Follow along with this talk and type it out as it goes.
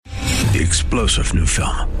The explosive new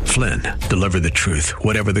film, Flynn, Deliver the Truth,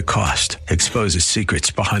 Whatever the Cost, exposes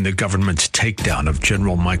secrets behind the government's takedown of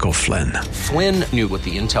General Michael Flynn. Flynn knew what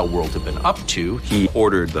the intel world had been up to. He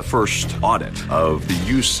ordered the first audit of the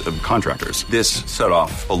use of contractors. This set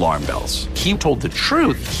off alarm bells. He told the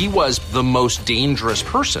truth. He was the most dangerous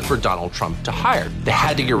person for Donald Trump to hire. They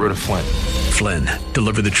had to get rid of Flynn. Flynn,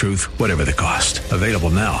 Deliver the Truth, Whatever the Cost. Available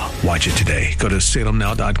now. Watch it today. Go to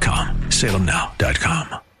salemnow.com.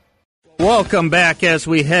 salemnow.com. Welcome back as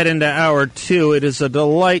we head into Hour 2. It is a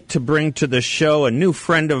delight to bring to the show a new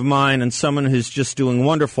friend of mine and someone who's just doing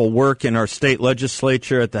wonderful work in our state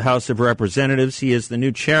legislature at the House of Representatives. He is the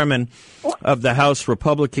new chairman of the House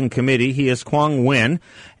Republican Committee. He is Quang Nguyen,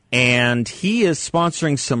 and he is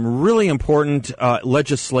sponsoring some really important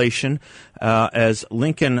legislation, as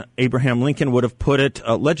Abraham Lincoln would have put it,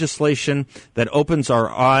 legislation that opens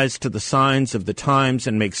our eyes to the signs of the times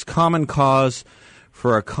and makes common cause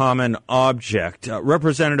for a common object.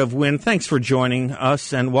 Representative Nguyen, thanks for joining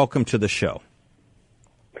us and welcome to the show.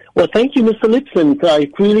 Well, thank you, Mr. Lipson.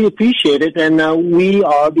 I really appreciate it, and we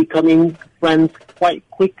are becoming friends quite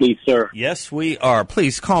quickly, sir. Yes, we are.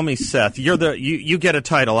 Please call me Seth. You get a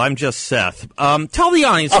title. I'm just Seth. Tell the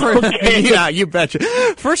audience. Okay. Yeah, you betcha.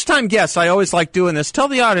 First time guest. I always like doing this. Tell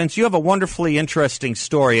the audience you have a wonderfully interesting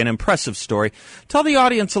story, an impressive story. Tell the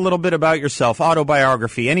audience a little bit about yourself,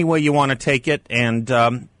 autobiography, any way you want to take it, and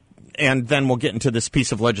then we'll get into this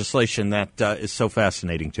piece of legislation that is so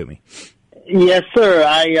fascinating to me. Yes, sir.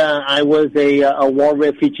 I was a war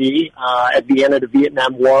refugee. At the end of the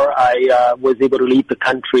Vietnam War, I was able to leave the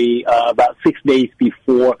country about 6 days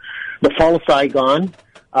before the fall of Saigon.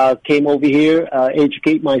 Came over here,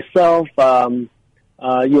 educate myself, got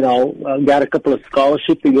a couple of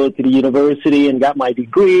scholarships to go to the university and got my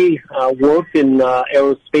degree, worked in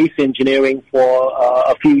aerospace engineering for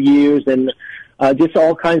a few years and just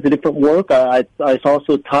all kinds of different work. I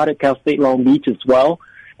also taught at Cal State Long Beach as well.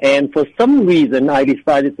 And for some reason, I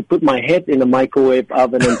decided to put my head in a microwave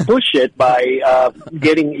oven and push it by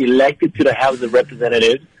getting elected to the House of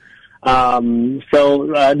Representatives. So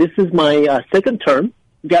this is my second term.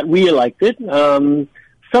 Got reelected.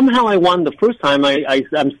 Somehow I won the first time.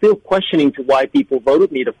 I'm still questioning to why people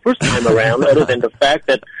voted me the first time around, other than the fact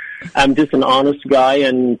that I'm just an honest guy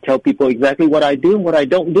and tell people exactly what I do and what I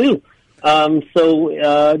don't do. This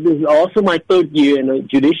is also my third year in the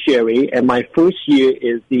judiciary, and my first year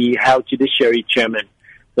is the House Judiciary Chairman.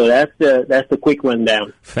 So that's the quick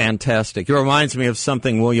rundown. Fantastic. It reminds me of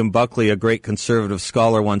something William Buckley, a great conservative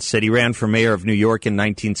scholar, once said. He ran for mayor of New York in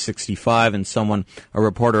 1965, and a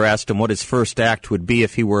reporter asked him what his first act would be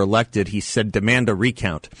if he were elected. He said, demand a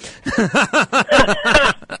recount. That's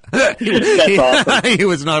awesome. He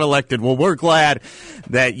was not elected. Well, we're glad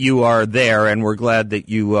that you are there, and we're glad that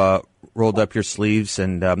you rolled up your sleeves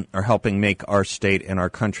and are helping make our state and our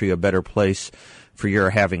country a better place for your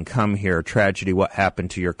having come here. A tragedy what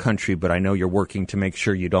happened to your country, but I know you're working to make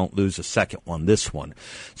sure you don't lose a second one, this one.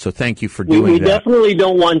 So thank you for doing that. We definitely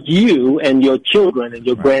don't want you and your children and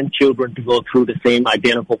your grandchildren to go through the same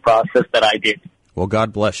identical process that I did. Well,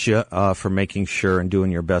 God bless you for making sure and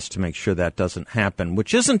doing your best to make sure that doesn't happen,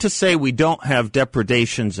 which isn't to say we don't have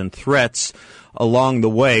depredations and threats along the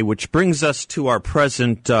way, which brings us to our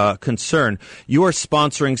present concern. You are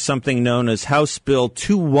sponsoring something known as House Bill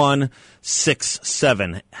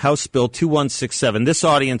 2167. House Bill 2167. This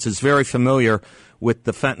audience is very familiar with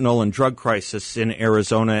the fentanyl and drug crisis in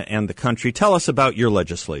Arizona and the country. Tell us about your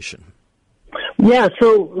legislation. Yeah,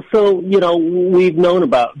 so we've known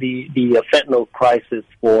about the fentanyl crisis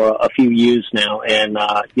for a few years now, and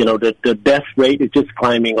the death rate is just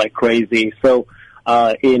climbing like crazy. So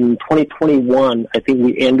in 2021, I think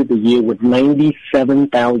we ended the year with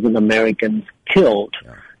 97,000 Americans killed.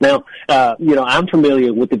 Yeah. Now, I'm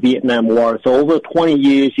familiar with the Vietnam War. So over 20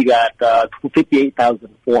 years, you got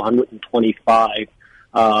 58,425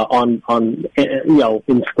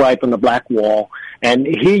 inscribed on the black wall. And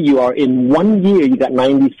here you are, in 1 year, you got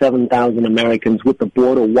 97,000 Americans with the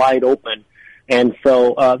border wide open. And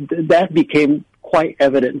so that became quite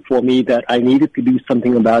evident for me that I needed to do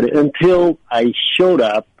something about it until I showed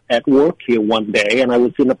up at work here one day, and I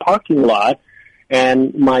was in the parking lot,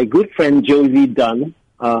 and my good friend Josie Dunn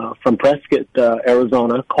from Prescott,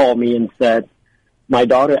 Arizona, called me and said, my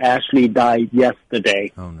daughter Ashley died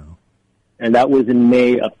yesterday. Oh, no. And that was in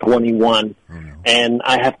May of 21. Oh, no. And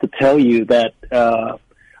I have to tell you that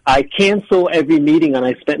I cancel every meeting, and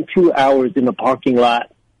I spent 2 hours in the parking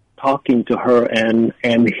lot talking to her and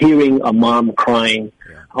hearing a mom crying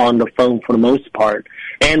on the phone for the most part.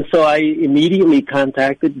 And so I immediately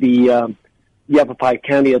contacted the Yavapai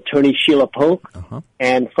County Attorney Sheila Polk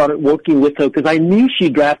and started working with her because I knew she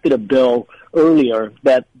drafted a bill earlier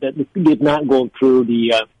that did not go through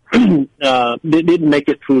the didn't make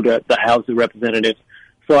it through the House of Representatives.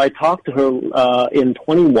 So I talked to her in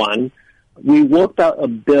 21. We worked out a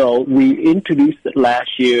bill. We introduced it last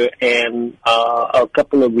year, and a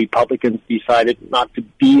couple of Republicans decided not to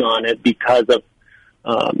be on it because of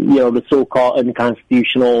the so-called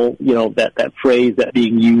unconstitutional, that phrase that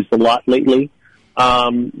being used a lot lately.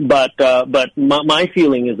 But my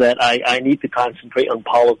feeling is that I need to concentrate on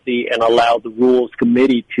policy and allow the Rules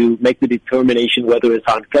Committee to make the determination whether it's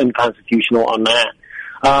unconstitutional or not.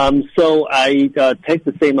 So I take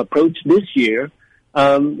the same approach this year.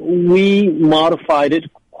 We modified it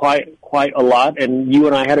quite a lot, and you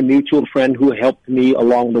and I had a mutual friend who helped me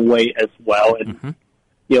along the way as well. And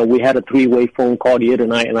we had a three-way phone call the other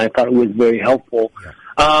night, and I thought it was very helpful. Yeah.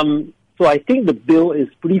 So I think the bill is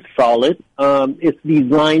pretty solid. It's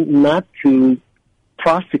designed not to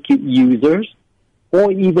prosecute users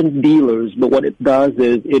or even dealers, but what it does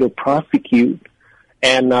is it'll prosecute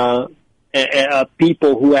and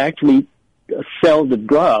people who actually sell the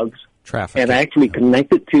drugs and actually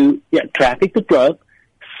connect it to traffic the drug,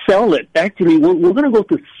 sell it. Actually, we're going to go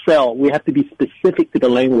to sell. We have to be specific to the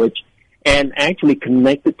language and actually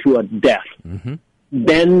connect it to a death.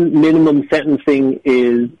 Then minimum sentencing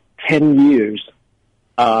is 10 years.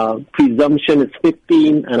 Presumption is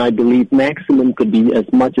 15, and I believe maximum could be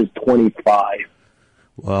as much as 25.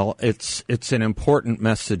 Well, it's an important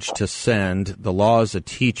message to send. The law is a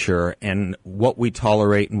teacher, and what we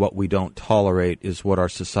tolerate and what we don't tolerate is what our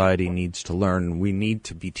society needs to learn. We need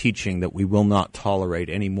to be teaching that we will not tolerate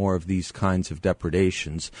any more of these kinds of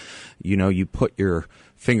depredations. You put your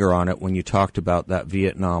finger on it when you talked about that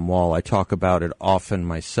Vietnam Wall. I talk about it often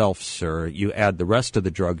myself, sir. You add the rest of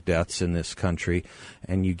the drug deaths in this country,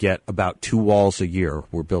 and you get about 2 walls a year.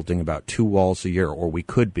 We're building about 2 walls a year, or we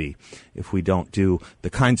could be, if we don't do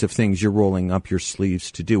the kinds of things you're rolling up your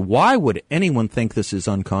sleeves to do. Why would anyone think this is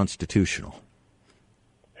unconstitutional?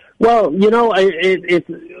 Well, it's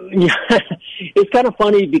kind of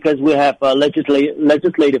funny because we have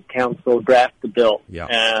legislative council draft the bill,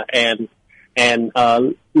 and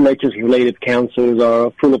legislative councils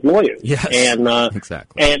are full of lawyers. Yes, and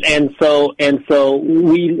exactly. And so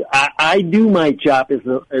I do my job as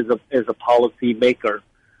a policy maker,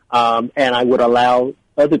 and I would allow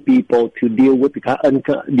other people to deal with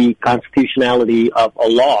the constitutionality of a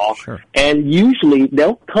law. Sure. And usually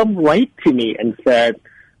they'll come right to me and say,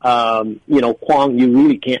 Kwong, you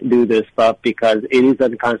really can't do this stuff because it is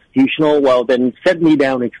unconstitutional. Well, then set me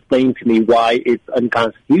down and explain to me why it's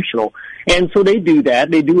unconstitutional. And so they do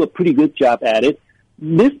that. They do a pretty good job at it.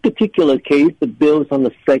 This particular case, the bill is on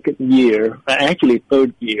the second year, actually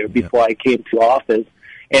third year before I came to office.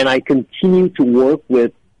 And I continue to work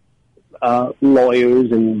with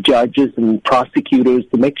lawyers and judges and prosecutors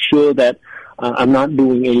to make sure that I'm not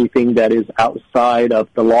doing anything that is outside of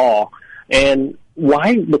the law. And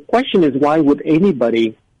the question is, why would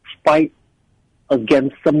anybody fight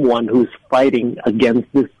against someone who's fighting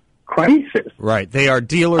against this crisis? Right. They are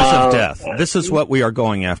dealers of death. This is what we are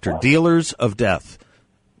going after. Dealers of death.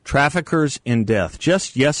 Traffickers in death.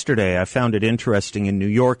 Just yesterday, I found it interesting. In New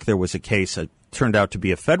York, there was a case, it turned out to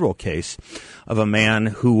be a federal case, of a man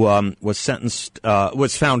who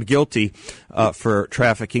was found guilty for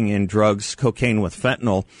trafficking in drugs, cocaine with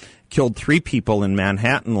fentanyl. Killed 3 people in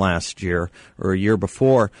Manhattan last year or a year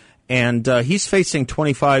before, and he's facing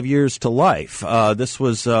 25 years to life. This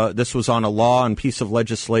was on a law and piece of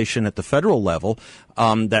legislation at the federal level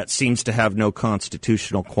that seems to have no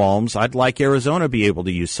constitutional qualms. I'd like Arizona to be able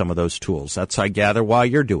to use some of those tools. That's, I gather, why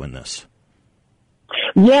you're doing this.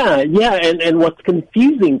 Yeah, and what's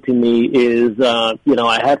confusing to me is,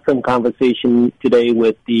 I had some conversation today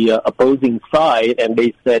with the opposing side, and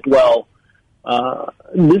they said, well,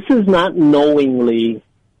 this is not knowingly,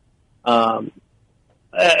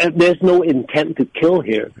 there's no intent to kill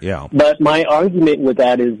here. Yeah. But my argument with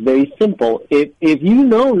that is very simple. If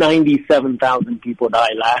 97,000 people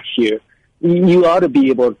died last year, you ought to be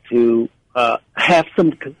able to have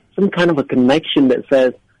some kind of a connection that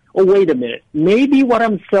says, oh, wait a minute, maybe what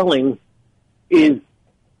I'm selling is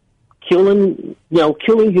killing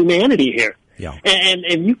humanity here. Yeah. And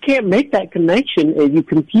if you can't make that connection and you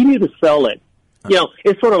continue to sell it,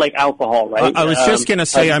 it's sort of like alcohol, right? I was just going to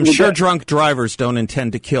say, I'm sure drunk drivers don't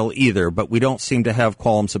intend to kill either, but we don't seem to have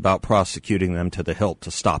qualms about prosecuting them to the hilt to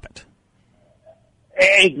stop it.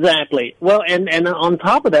 Exactly. Well, and on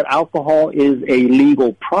top of that, alcohol is a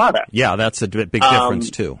legal product. Yeah, that's a big difference,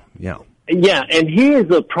 too. Yeah. Yeah, and here's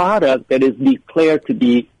a product that is declared to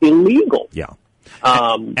be illegal. Yeah.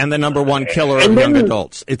 And the number one killer of young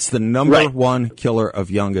adults. It's the number one killer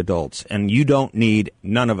of young adults. And you don't need,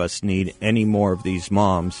 none of us need any more of these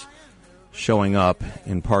moms showing up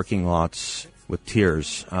in parking lots with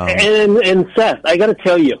tears. And Seth, I got to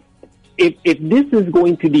tell you, if this is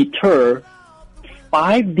going to deter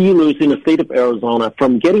 5 dealers in the state of Arizona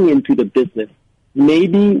from getting into the business,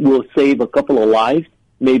 maybe we'll save a couple of lives,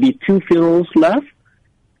 maybe 2 funerals left.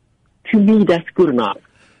 To me, that's good enough.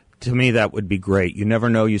 To me, that would be great. You never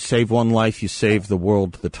know. You save one life, you save the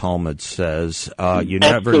world, the Talmud says. You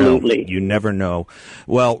never know. You never know.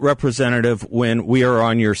 Well, Representative Wynn, we are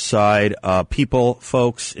on your side. People,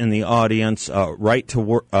 folks in the audience, write to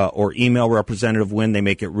or email Representative Wynn. They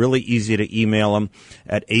make it really easy to email him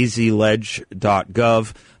at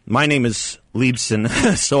azledge.gov. My name is Liebson,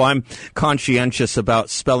 so I'm conscientious about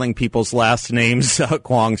spelling people's last names,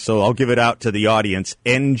 Kwong, so I'll give it out to the audience.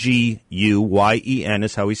 Nguyen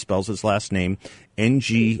is how he spells his last name.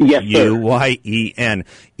 Nguyen. Yes,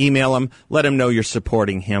 email him. Let him know you're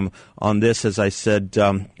supporting him on this, as I said,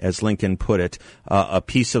 as Lincoln put it, a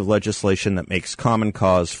piece of legislation that makes common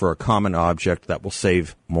cause for a common object that will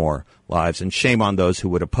save more lives. And shame on those who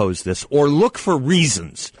would oppose this or look for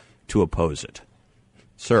reasons to oppose it.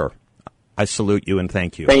 Sir, I salute you and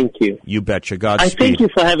thank you. Thank you. You betcha. Godspeed. I thank you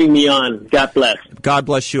for having me on. God bless. God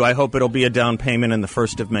bless you. I hope it'll be a down payment and the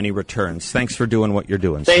first of many returns. Thanks for doing what you're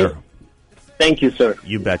doing, sir. Thank you, sir.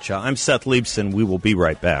 You betcha. I'm Seth Liebson. We will be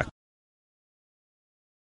right back.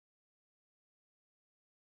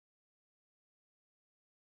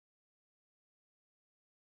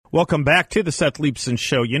 Welcome back to the Seth Liebson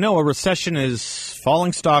Show. You know, a recession is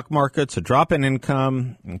falling stock markets, a drop in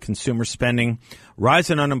income and consumer spending, rise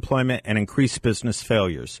in unemployment, and increased business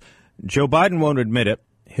failures. Joe Biden won't admit it.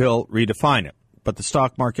 He'll redefine it. But the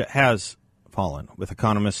stock market has fallen, with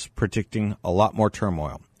economists predicting a lot more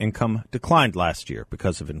turmoil. Income declined last year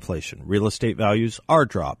because of inflation. Real estate values are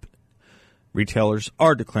dropping. Retailers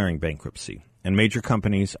are declaring bankruptcy. And major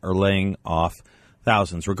companies are laying off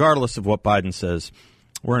thousands. Regardless of what Biden says,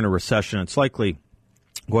 we're in a recession. It's likely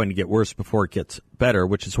going to get worse before it gets better,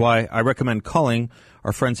 which is why I recommend calling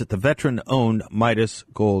our friends at the veteran-owned Midas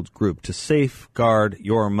Gold Group to safeguard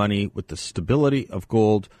your money with the stability of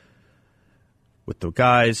gold, with the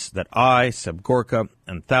guys that I, Seb Gorka,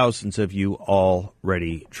 and thousands of you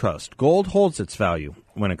already trust. Gold holds its value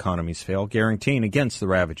when economies fail, guaranteeing against the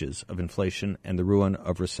ravages of inflation and the ruin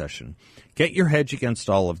of recession. Get your hedge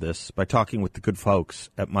against all of this by talking with the good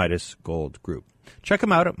folks at Midas Gold Group. Check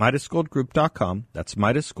them out at MidasGoldGroup.com. That's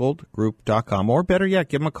MidasGoldGroup.com. Or better yet,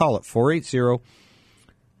 give them a call at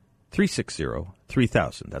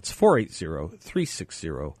 480-360-3000. That's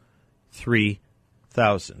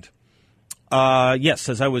 480-360-3000. Yes,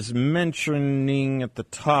 as I was mentioning at the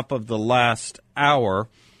top of the last hour,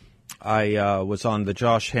 I was on the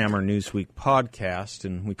Josh Hammer Newsweek podcast,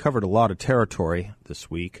 and we covered a lot of territory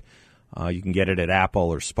this week. You can get it at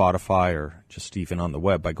Apple or Spotify or just even on the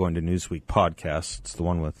web by going to Newsweek Podcast. It's the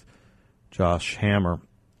one with Josh Hammer.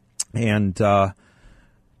 And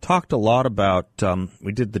talked a lot about,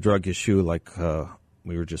 we did the drug issue like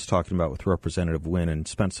we were just talking about with Representative Wynn and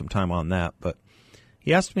spent some time on that. But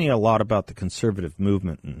he asked me a lot about the conservative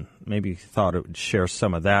movement and maybe thought it would share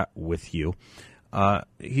some of that with you.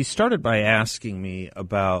 He started by asking me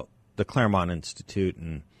about the Claremont Institute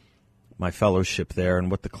and my fellowship there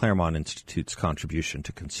and what the Claremont Institute's contribution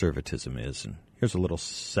to conservatism is. And here's a little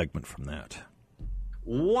segment from that.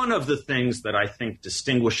 One of the things that I think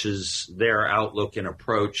distinguishes their outlook and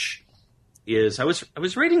approach is I was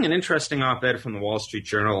reading an interesting op-ed from the Wall Street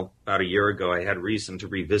Journal about a year ago. I had reason to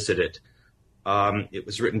revisit it. It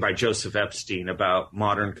was written by Joseph Epstein about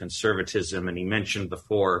modern conservatism, and he mentioned the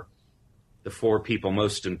four people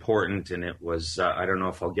most important, and it was, I don't know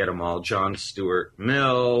if I'll get them all, John Stuart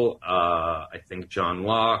Mill, I think John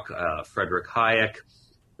Locke, Frederick Hayek.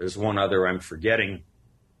 There's one other I'm forgetting.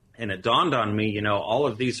 And it dawned on me, you know, all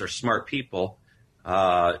of these are smart people.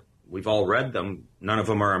 We've all read them. None of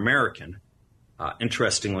them are American,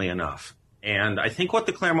 interestingly enough. And I think what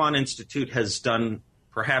the Claremont Institute has done,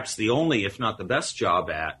 perhaps the only, if not the best job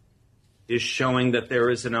at, is showing that there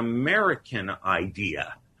is an American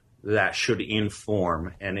idea that should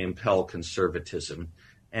inform and impel conservatism.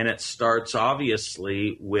 And it starts,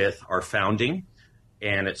 obviously, with our founding,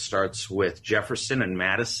 and it starts with Jefferson and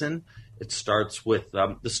Madison. It starts with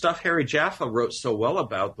the stuff Harry Jaffa wrote so well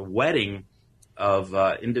about, the wedding of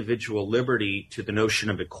individual liberty to the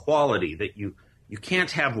notion of equality, that you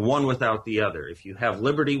can't have one without the other. If you have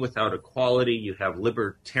liberty without equality, you have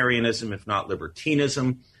libertarianism, if not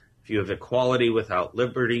libertinism. If you have equality without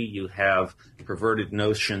liberty, you have perverted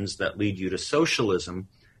notions that lead you to socialism.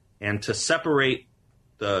 And to separate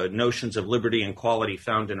the notions of liberty and equality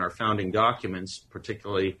found in our founding documents,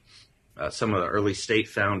 particularly some of the early state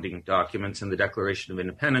founding documents and the Declaration of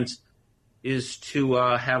Independence, is to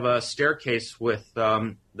have a staircase with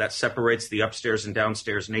that separates the upstairs and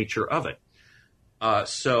downstairs nature of it.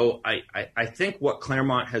 So I think what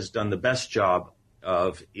Claremont has done the best job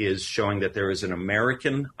of is showing that there is an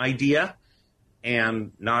American idea,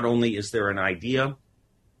 and not only is there an idea,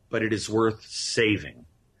 but it is worth saving.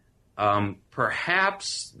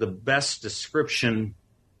 Perhaps the best description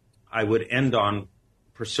I would end on,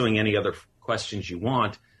 pursuing any other questions you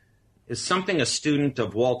want, is something a student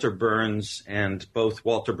of Walter Burns, and both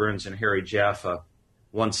Walter Burns and Harry Jaffa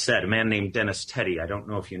once said, a man named Dennis Teddy. I don't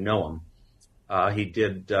know if you know him. He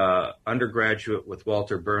did undergraduate with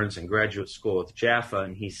Walter Burns and graduate school with Jaffa,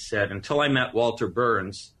 and he said, until I met Walter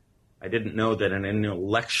Burns, I didn't know that an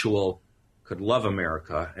intellectual could love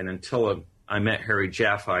America, and until I met Harry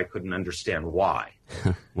Jaffa, I couldn't understand why.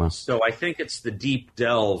 Well. So I think it's the deep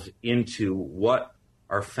delve into what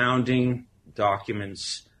our founding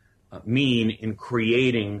documents mean in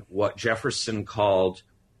creating what Jefferson called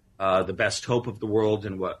the best hope of the world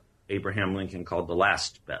and what Abraham Lincoln called the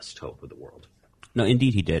last best hope of the world. No,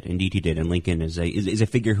 indeed he did. Indeed he did. And Lincoln is a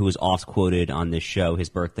figure who is oft quoted on this show. His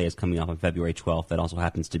birthday is coming up on February 12th. That also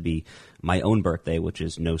happens to be my own birthday, which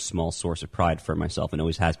is no small source of pride for myself and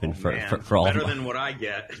always has been for all. Better than what I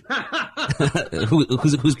get.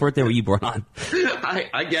 Whose birthday were you born on?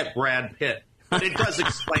 I get Brad Pitt. But it does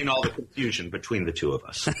explain all the confusion between the two of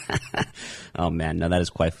us. Oh, man. No, that is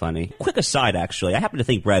quite funny. Quick aside, actually. I happen to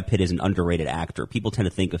think Brad Pitt is an underrated actor. People tend to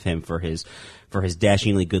think of him for his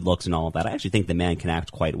dashingly good looks and all of that. I actually think the man can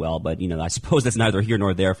act quite well, but, I suppose that's neither here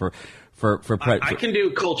nor there for I can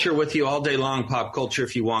do culture with you all day long, pop culture,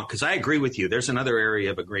 if you want, because I agree with you. There's another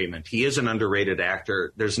area of agreement. He is an underrated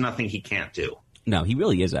actor. There's nothing he can't do. No, he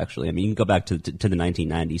really is, actually. I mean, you can go back to the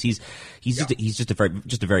 1990s. He's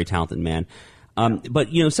just a very talented man. But,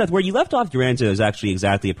 Seth, where you left off your answer is actually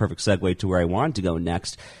exactly a perfect segue to where I wanted to go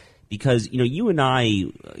next. Because, you and I,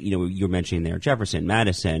 you were mentioning there Jefferson,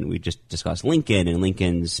 Madison. We just discussed Lincoln and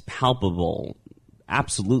Lincoln's palpable,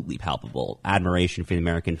 absolutely palpable admiration for the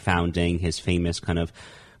American founding, his famous kind of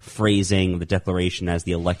phrasing the Declaration as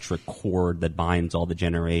the electric cord that binds all the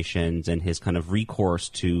generations, and his kind of recourse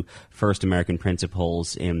to first American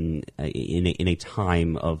principles in a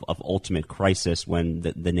time of ultimate crisis when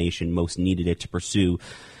the nation most needed it to pursue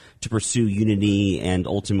unity and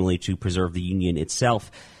ultimately to preserve the Union itself.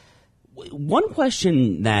 One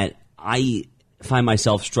question that I find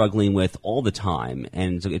myself struggling with all the time,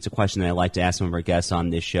 and it's a question that I like to ask some of our guests on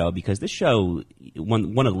this show, because this show,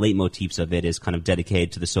 one of the leitmotifs of it is kind of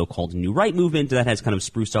dedicated to the so-called New Right movement that has kind of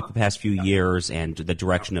spruced up the past few years and the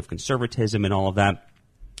direction of conservatism and all of that.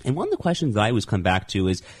 And one of the questions that I always come back to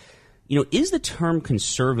is, is the term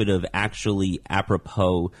conservative actually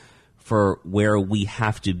apropos for where we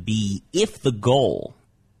have to be if the goal,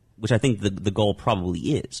 which I think the goal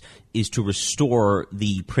probably is to restore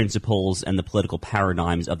the principles and the political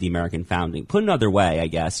paradigms of the American founding. Put another way, I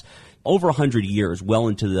guess, over 100 years, well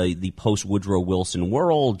into the post-Woodrow Wilson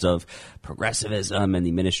world of progressivism and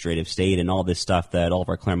the administrative state and all this stuff that all of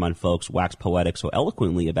our Claremont folks wax poetic so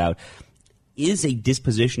eloquently about, is a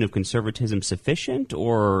disposition of conservatism sufficient,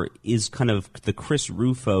 or is kind of the Chris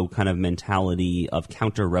Rufo kind of mentality of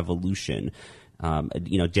counter-revolution,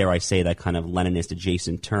 dare I say that kind of Leninist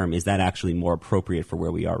adjacent term, is that actually more appropriate for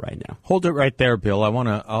where we are right now? Hold it right there, Bill. I want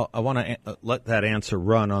to let that answer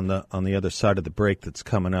run on the other side of the break that's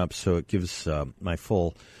coming up, so it gives my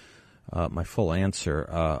full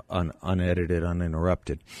answer unedited,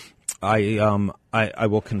 uninterrupted. I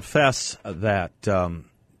will confess that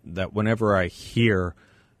that whenever I hear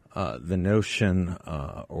the notion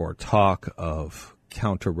or talk of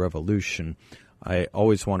counter-revolution, I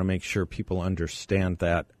always want to make sure people understand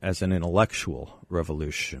that as an intellectual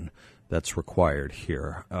revolution that's required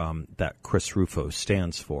here, that Chris Rufo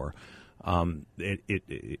stands for.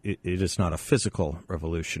 It is not a physical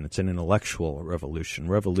revolution. It's an intellectual revolution.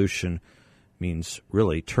 Revolution means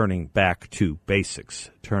really turning back to basics,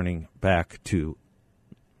 turning back to,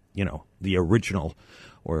 the original,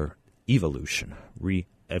 or evolution,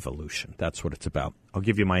 evolution. That's what it's about. I'll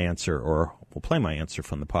give you my answer, or we'll play my answer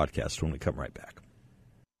from the podcast when we come right back.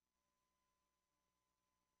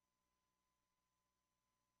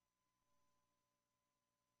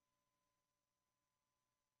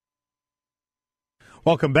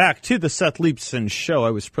 Welcome back to the Seth Leibsohn Show.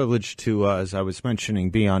 I was privileged to, as I was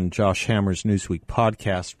mentioning, be on Josh Hammer's Newsweek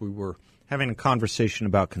podcast. We were having a conversation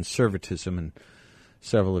about conservatism, and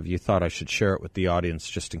several of you thought I should share it with the audience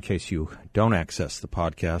just in case you don't access the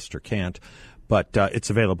podcast or can't. But it's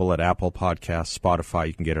available at Apple Podcasts, Spotify.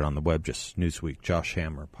 You can get it on the web, just Newsweek, Josh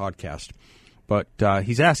Hammer podcast. But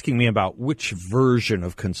he's asking me about which version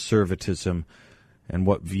of conservatism and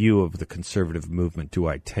what view of the conservative movement do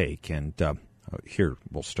I take. And here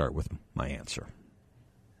we'll start with my answer.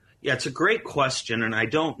 Yeah, it's a great question, and I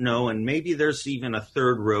don't know, and maybe there's even a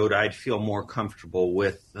third road I'd feel more comfortable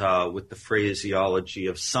with the phraseology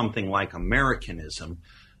of something like Americanism,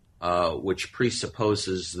 which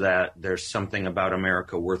presupposes that there's something about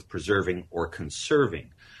America worth preserving or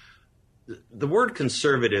conserving. The word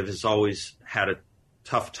conservative has always had a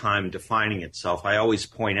tough time defining itself. I always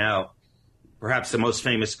point out perhaps the most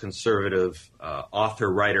famous conservative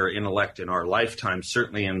author, writer, intellect in our lifetime,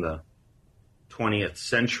 certainly in the 20th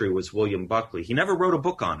century, was William Buckley. He never wrote a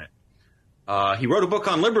book on it. He wrote a book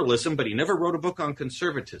on liberalism, but he never wrote a book on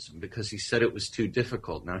conservatism because he said it was too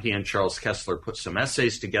difficult. Now, he and Charles Kessler put some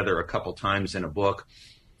essays together a couple times in a book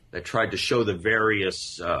that tried to show the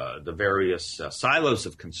various silos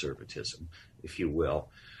of conservatism, if you will.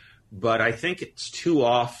 But I think it's too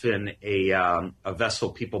often a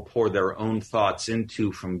vessel people pour their own thoughts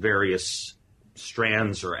into from various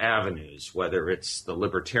strands or avenues, whether it's the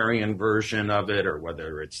libertarian version of it or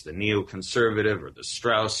whether it's the neoconservative or the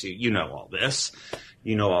Strauss. You know all this.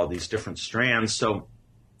 You know all these different strands. So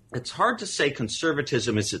it's hard to say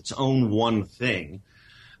conservatism is its own one thing.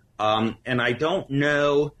 And I don't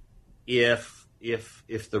know if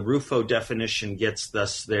the Rufo definition gets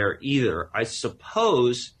us there either. I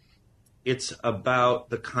suppose it's about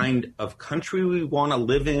the kind of country we want to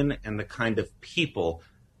live in and the kind of people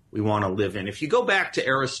we want to live in. If you go back to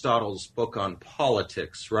Aristotle's book on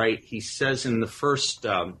politics, right, he says in the first,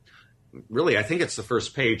 really, I think it's the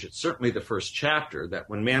first page, it's certainly the first chapter, that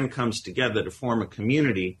when man comes together to form a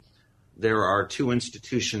community, there are two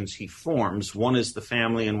institutions he forms. One is the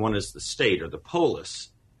family and one is the state, or the polis.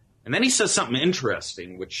 And then he says something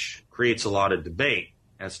interesting, which creates a lot of debate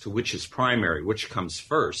as to which is primary, which comes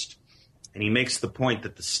first. And he makes the point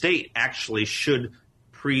that the state actually should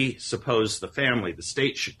presuppose the family. The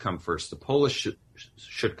state should come first. The polis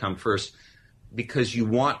should come first, because you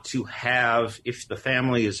want to have, if the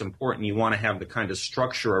family is important, you want to have the kind of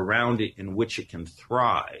structure around it in which it can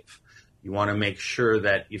thrive. You want to make sure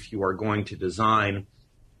that if you are going to design,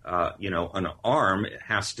 an arm, it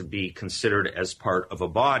has to be considered as part of a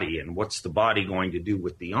body. And what's the body going to do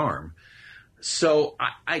with the arm? So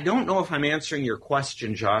I don't know if I'm answering your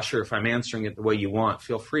question, Josh, or if I'm answering it the way you want.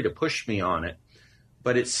 Feel free to push me on it.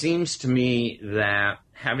 But it seems to me that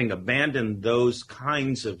having abandoned those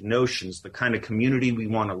kinds of notions, the kind of community we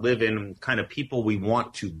want to live in, and the kind of people we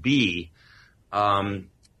want to be,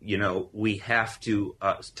 we have to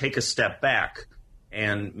take a step back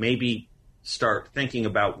and maybe start thinking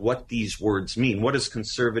about what these words mean. What does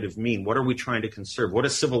conservative mean? What are we trying to conserve? What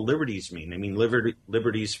does civil liberties mean? I mean,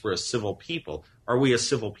 liberties for a civil people. Are we a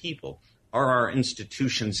civil people? Are our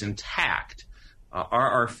institutions intact? Are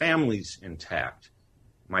our families intact?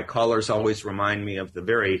 My callers always remind me of the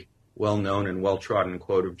very well-known and well-trodden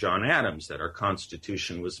quote of John Adams, that our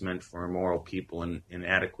Constitution was meant for immoral people and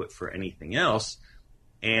inadequate for anything else.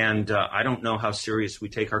 And I don't know how serious we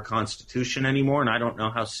take our Constitution anymore, and I don't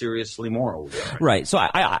know how seriously moral we are. Right. So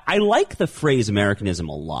I like the phrase Americanism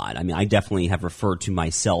a lot. I mean, I definitely have referred to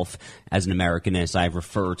myself as an Americanist. I've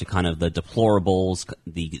referred to kind of the deplorables,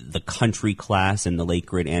 the country class, and the late,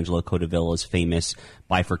 great Angelo Codavilla's famous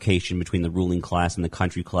bifurcation between the ruling class and the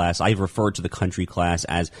country class. I've referred to the country class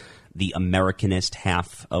as the Americanist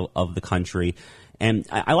half of the country. And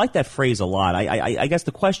I like that phrase a lot. I guess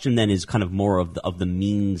the question then is kind of more of the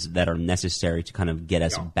means that are necessary to kind of get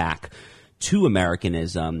us back to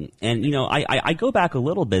Americanism. And, I go back a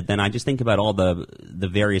little bit, then I just think about all the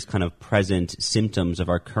various kind of present symptoms of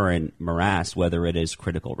our current morass, whether it is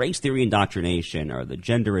critical race theory indoctrination or the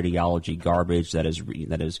gender ideology garbage that is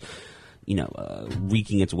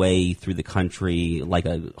wreaking its way through the country like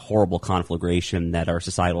a horrible conflagration that our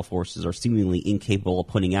societal forces are seemingly incapable of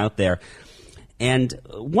putting out there. And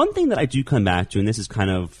one thing that I do come back to, and this is kind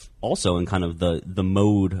of also in kind of the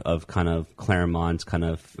mode of kind of Claremont's kind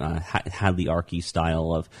of Hadley-Archy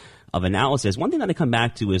style of analysis, one thing that I come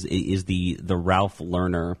back to is the Ralph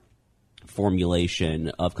Lerner formulation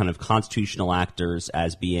of kind of constitutional actors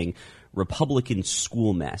as being Republican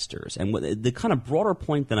schoolmasters. And the kind of broader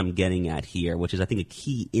point that I'm getting at here, which is I think a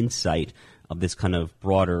key insight of this kind of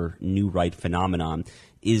broader new right phenomenon,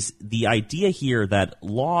 is the idea here that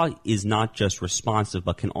law is not just responsive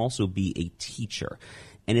but can also be a teacher.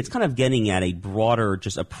 And it's kind of getting at a broader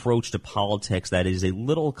just approach to politics that is a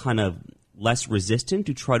little kind of less resistant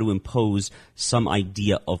to try to impose some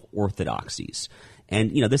idea of orthodoxies.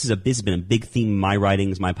 And, this has been a big theme in my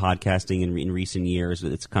writings, my podcasting in recent years.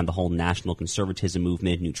 It's kind of the whole national conservatism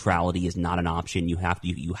movement. Neutrality is not an option. You have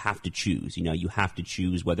to choose. You have to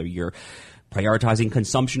choose whether you're prioritizing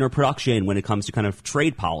consumption or production when it comes to kind of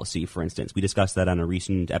trade policy, for instance. We discussed that on a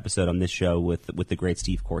recent episode on this show with the great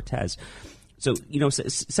Steve Cortez. So,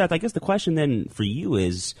 Seth, I guess the question then for you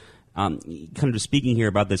is, kind of speaking here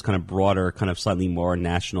about this kind of broader, kind of slightly more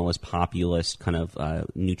nationalist, populist, kind of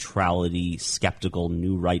neutrality, skeptical,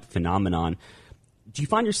 new right phenomenon. Do you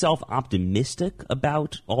find yourself optimistic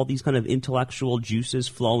about all these kind of intellectual juices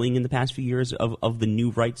flowing in the past few years of the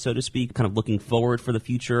new right, so to speak, kind of looking forward for the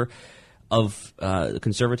future of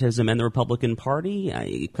conservatism and the Republican Party?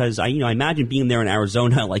 Because I imagine being there in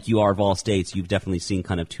Arizona, like you are of all states, you've definitely seen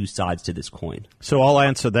kind of two sides to this coin. So I'll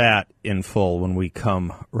answer that in full when we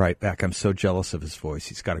come right back. I'm so jealous of his voice.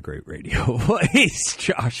 He's got a great radio voice,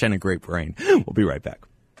 Josh, and a great brain. We'll be right back.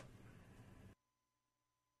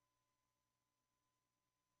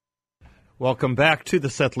 Welcome back to the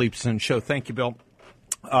Seth Leibsohn Show. Thank you, Bill.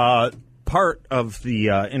 Part of the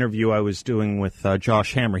interview I was doing with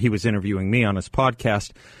Josh Hammer, he was interviewing me on his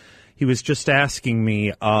podcast. He was just asking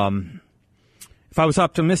me if I was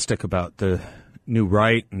optimistic about the new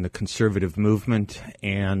right and the conservative movement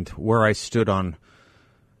and where I stood on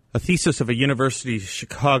a thesis of a University of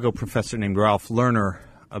Chicago professor named Ralph Lerner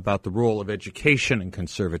about the role of education in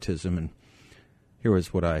conservatism. And here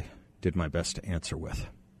was what I did my best to answer with.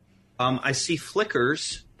 I see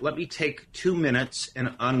flickers. Let me take 2 minutes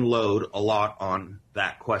and unload a lot on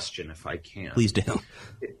that question, if I can. Please do.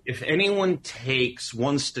 If anyone takes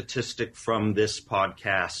one statistic from this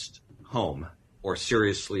podcast home, or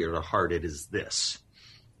seriously or to heart, it is this.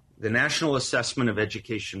 The National Assessment of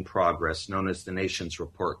Education Progress, known as the nation's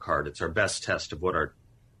report card, it's our best test of what our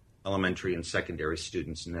elementary and secondary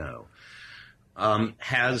students know,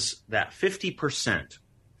 has that 50%,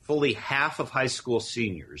 fully half of high school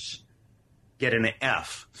seniors, get an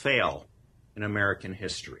F, fail, in American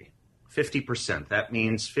history. 50%. That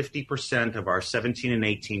means 50% of our 17 and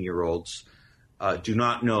 18-year-olds do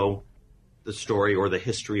not know the story or the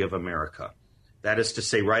history of America. That is to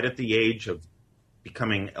say, right at the age of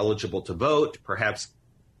becoming eligible to vote, perhaps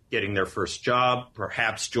getting their first job,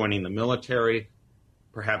 perhaps joining the military,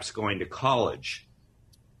 perhaps going to college.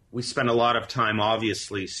 We spend a lot of time,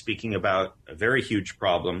 obviously, speaking about a very huge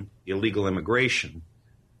problem, illegal immigration.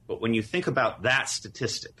 But when you think about that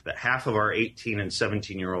statistic, that half of our 18 and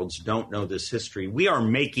 17-year-olds don't know this history, we are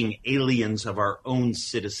making aliens of our own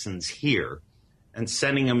citizens here and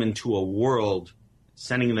sending them into a world,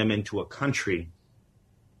 sending them into a country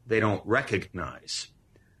they don't recognize.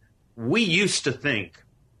 We used to think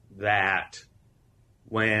that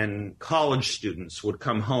when college students would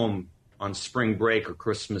come home on spring break or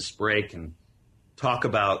Christmas break and talk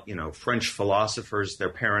about, French philosophers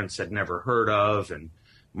their parents had never heard of and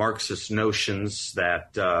Marxist notions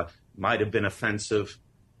that might have been offensive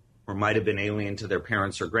or might have been alien to their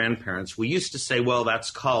parents or grandparents. We used to say, well,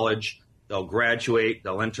 that's college. They'll graduate,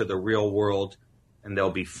 they'll enter the real world, and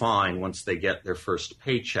they'll be fine once they get their first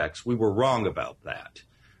paychecks. We were wrong about that.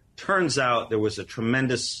 Turns out there was a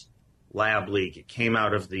tremendous lab leak. It came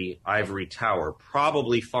out of the ivory tower,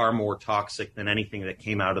 probably far more toxic than anything that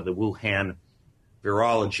came out of the Wuhan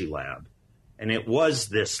virology lab. And it was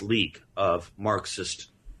this leak of Marxist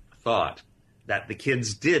thought that the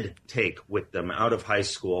kids did take with them out of high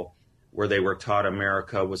school, where they were taught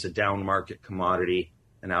America was a down market commodity,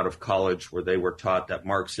 and out of college, where they were taught that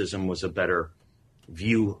Marxism was a better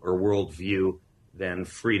view or worldview than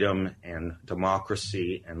freedom and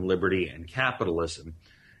democracy and liberty and capitalism.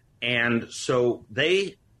 And so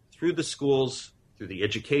they, through the schools, through the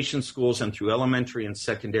education schools and through elementary and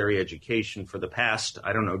secondary education for the past,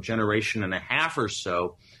 generation and a half or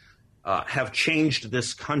so, have changed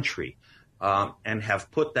this country and have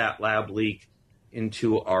put that lab leak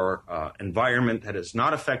into our environment that has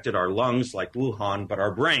not affected our lungs like Wuhan, but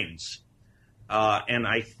our brains. And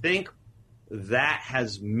I think that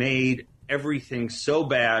has made everything so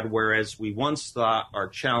bad, whereas we once thought our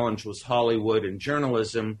challenge was Hollywood and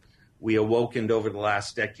journalism, we awakened over the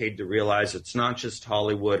last decade to realize it's not just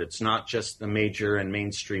Hollywood, it's not just the major and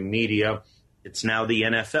mainstream media, it's now the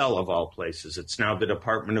NFL of all places, it's now the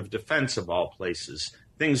Department of Defense of all places.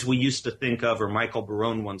 Things we used to think of, or Michael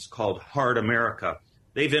Barone once called hard America,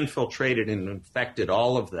 they've infiltrated and infected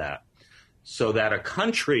all of that, so that a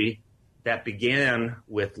country that began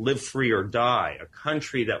with live free or die, a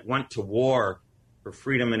country that went to war for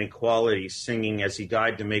freedom and equality, singing, as he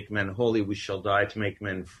died to make men holy, we shall die to make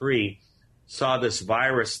men free, saw this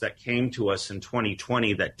virus that came to us in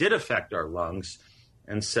 2020 that did affect our lungs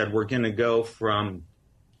and said, we're going to go from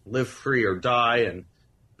live free or die, and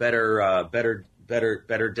better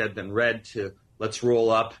dead than red, to let's roll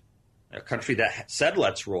up, a country that said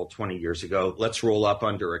let's roll 20 years ago, let's roll up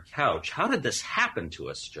under a couch. How did this happen to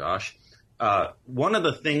us, Josh? One of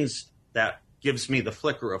the things that gives me the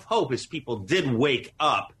flicker of hope is people did wake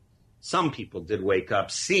up. Some people did wake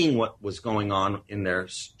up, seeing what was going on in their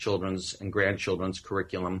children's and grandchildren's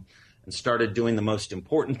curriculum, and started doing the most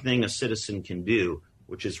important thing a citizen can do,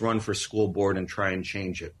 which is run for school board and try and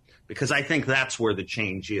change it. Because I think that's where the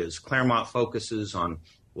change is. Claremont focuses on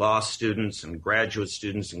law students and graduate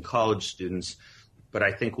students and college students, but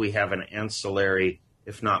I think we have an ancillary,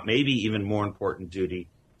 if not maybe even more important duty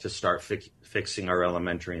to start fixing our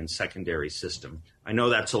elementary and secondary system. I know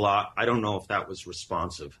that's a lot. I don't know if that was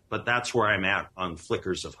responsive, but that's where I'm at on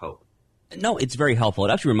flickers of hope. No, it's very helpful.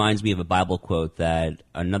 It actually reminds me of a Bible quote that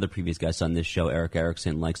another previous guest on this show, Eric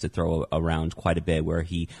Erickson, likes to throw around quite a bit, where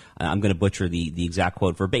I'm going to butcher the exact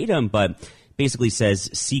quote verbatim, but basically says,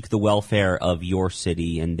 seek the welfare of your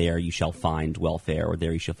city, and there you shall find welfare, or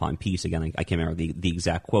there you shall find peace. Again, I can't remember the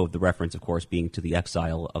exact quote, the reference, of course, being to the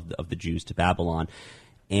exile of the Jews to Babylon.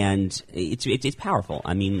 And it's powerful.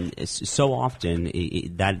 I mean, so often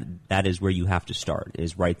that is where you have to start,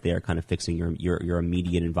 is right there, kind of fixing your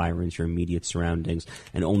immediate environments, your immediate surroundings,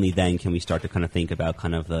 and only then can we start to kind of think about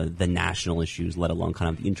kind of the national issues, let alone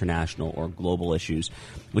kind of international or global issues,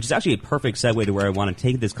 which is actually a perfect segue to where I want to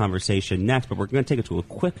take this conversation next. But we're going to take it to a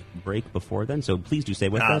quick break before then, so please do stay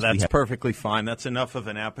with us. That's perfectly fine. That's enough of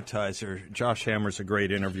an appetizer. Josh Hammer's a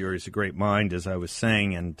great interviewer. He's a great mind, as I was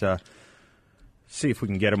saying, and see if we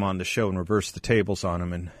can get him on the show and reverse the tables on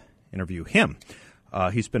him and interview him.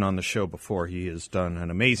 He's been on the show before. He has done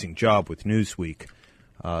an amazing job with Newsweek.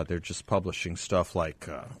 They're just publishing stuff like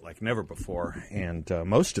never before, and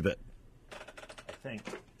most of it, I think,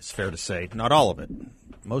 is fair to say, not all of it.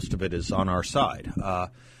 Most of it is on our side.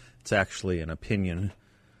 It's actually an opinion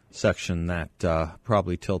section that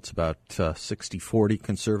probably tilts about 60-40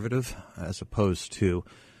 conservative, as opposed to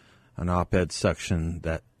an op-ed section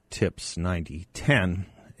that tips 90-10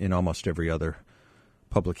 in almost every other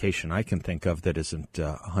publication I can think of that isn't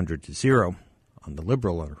 100-0 on the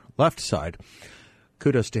liberal or left side.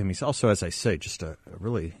 Kudos to him. He's also, as I say, just a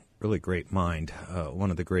really, really great mind,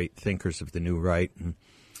 one of the great thinkers of the new right. And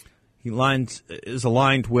he is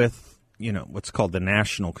aligned with, what's called the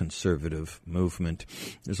national conservative movement.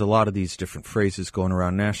 There's a lot of these different phrases going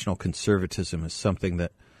around. National conservatism is something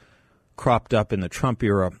that cropped up in the Trump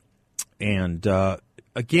era, and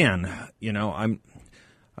again, I'm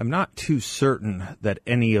not too certain that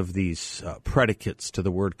any of these predicates to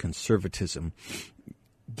the word conservatism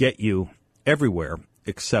get you everywhere,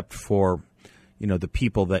 except for, the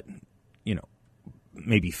people that,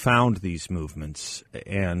 maybe found these movements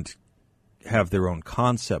and have their own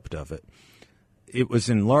concept of it. It was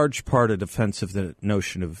in large part a defense of the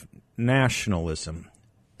notion of nationalism,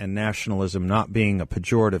 and nationalism not being a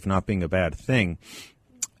pejorative, not being a bad thing,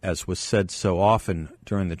 as was said so often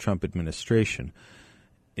during the Trump administration.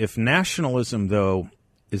 If nationalism, though,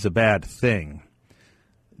 is a bad thing,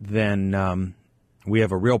 then we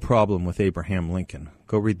have a real problem with Abraham Lincoln.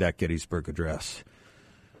 Go read that Gettysburg Address,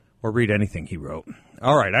 or read anything he wrote.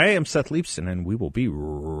 All right, I am Seth Leibsohn, and we will be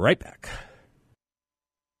right back.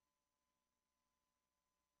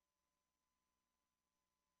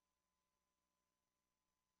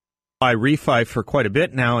 I refi for quite a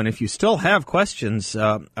bit now, and if you still have questions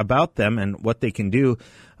about them and what they can do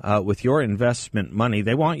with your investment money,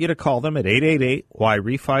 they want you to call them at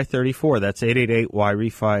 888-YREFI34. That's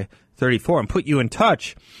 888-YREFI34, and put you in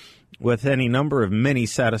touch with any number of many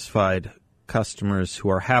satisfied customers who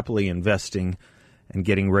are happily investing and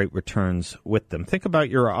getting great returns with them. Think about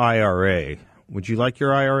your IRA. Would you like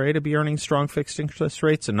your IRA to be earning strong fixed interest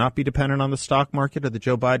rates and not be dependent on the stock market or the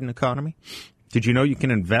Joe Biden economy? Did you know you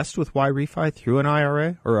can invest with YREFI through an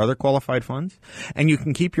IRA or other qualified funds? And you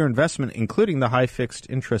can keep your investment, including the high fixed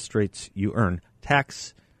interest rates you earn,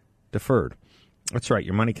 tax deferred. That's right.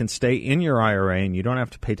 Your money can stay in your IRA, and you don't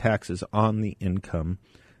have to pay taxes on the income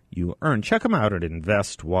you earn. Check them out at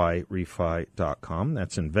investYREFI.com.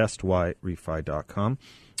 That's investYREFI.com.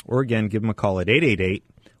 Or again, give them a call at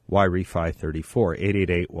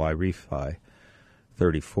 888-YREFI34,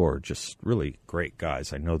 888-YREFI34. Just really great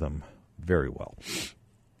guys. I know them very well.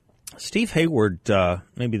 Steve Hayward,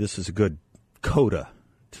 maybe this is a good coda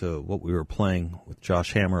to what we were playing with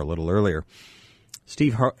Josh Hammer a little earlier.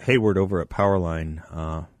 Steve Hayward over at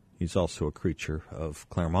Powerline, he's also a creature of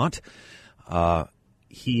Claremont.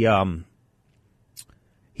 He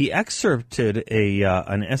excerpted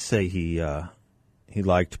an essay he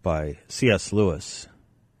liked by C.S. Lewis.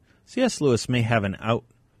 C.S. Lewis may have an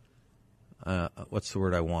what's the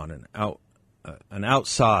word I want? An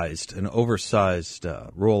outsized, an oversized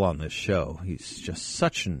role on this show. He's just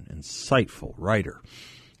such an insightful writer.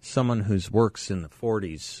 Someone whose works in the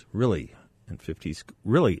 40s really and 50s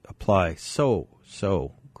really apply so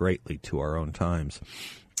greatly to our own times.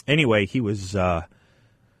 Anyway, he was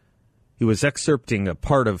excerpting a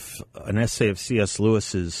part of an essay of C.S.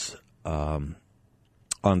 Lewis's on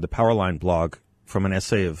the Powerline blog from an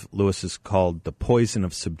essay of Lewis's called The Poison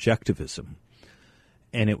of Subjectivism.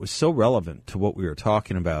 And it was so relevant to what we were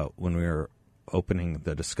talking about when we were opening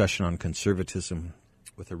the discussion on conservatism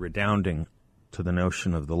with a redounding to the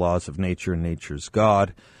notion of the laws of nature and nature's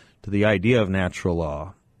God, to the idea of natural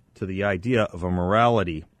law, to the idea of a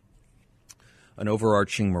morality, an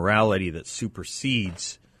overarching morality that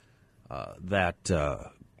supersedes that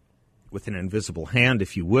with an invisible hand,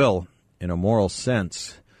 if you will, in a moral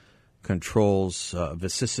sense, controls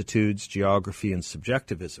vicissitudes, geography, and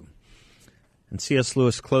subjectivism. And C.S.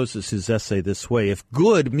 Lewis closes his essay this way: if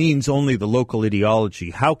good means only the local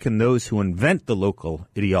ideology, how can those who invent the local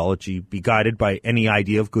ideology be guided by any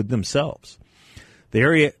idea of good themselves?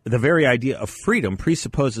 The very idea of freedom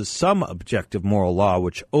presupposes some objective moral law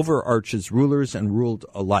which overarches rulers and ruled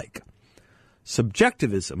alike.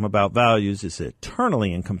 Subjectivism about values is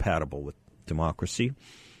eternally incompatible with democracy.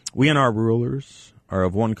 We and our rulers are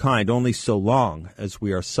of one kind only so long as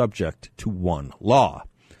we are subject to one law.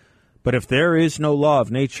 But if there is no law of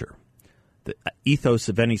nature, the ethos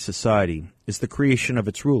of any society is the creation of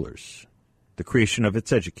its rulers, the creation of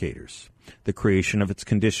its educators, the creation of its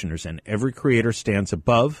conditioners, and every creator stands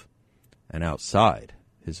above and outside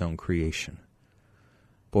his own creation.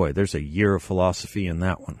 Boy, there's a year of philosophy in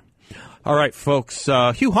that one. All right, folks,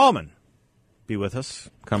 Hugh Hallman, be with us,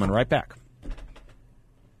 coming right back.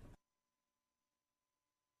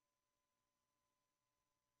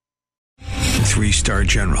 Three-star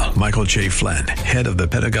General Michael J. Flynn, head of the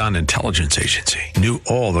Pentagon Intelligence Agency, knew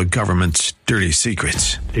all the government's dirty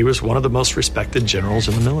secrets. He was one of the most respected generals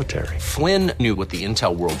in the military. Flynn knew what the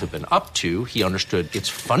intel world had been up to. He understood its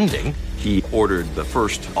funding. He ordered the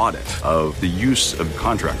first audit of the use of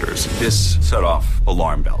contractors. This set off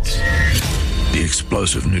alarm bells. The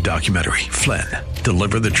explosive new documentary, Flynn,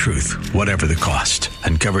 Deliver the Truth, Whatever the Cost,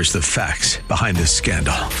 uncovers the facts behind this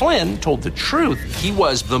scandal. Flynn told the truth. He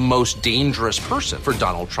was the most dangerous person for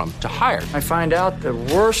Donald Trump to hire. I find out the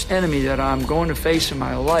worst enemy that I'm going to face in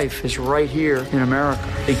my life is right here in America.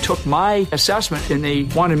 They took my assessment and they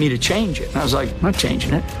wanted me to change it. And I was like, I'm not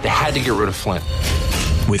changing it. They had to get rid of Flynn.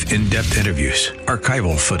 With in-depth interviews,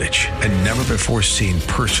 archival footage, and never-before-seen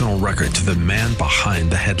personal records of the man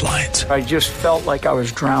behind the headlines. I just felt like I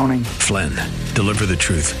was drowning. Flynn, Deliver the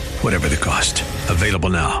Truth, Whatever the Cost. Available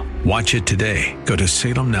now. Watch it today. Go to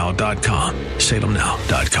salemnow.com.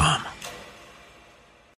 salemnow.com.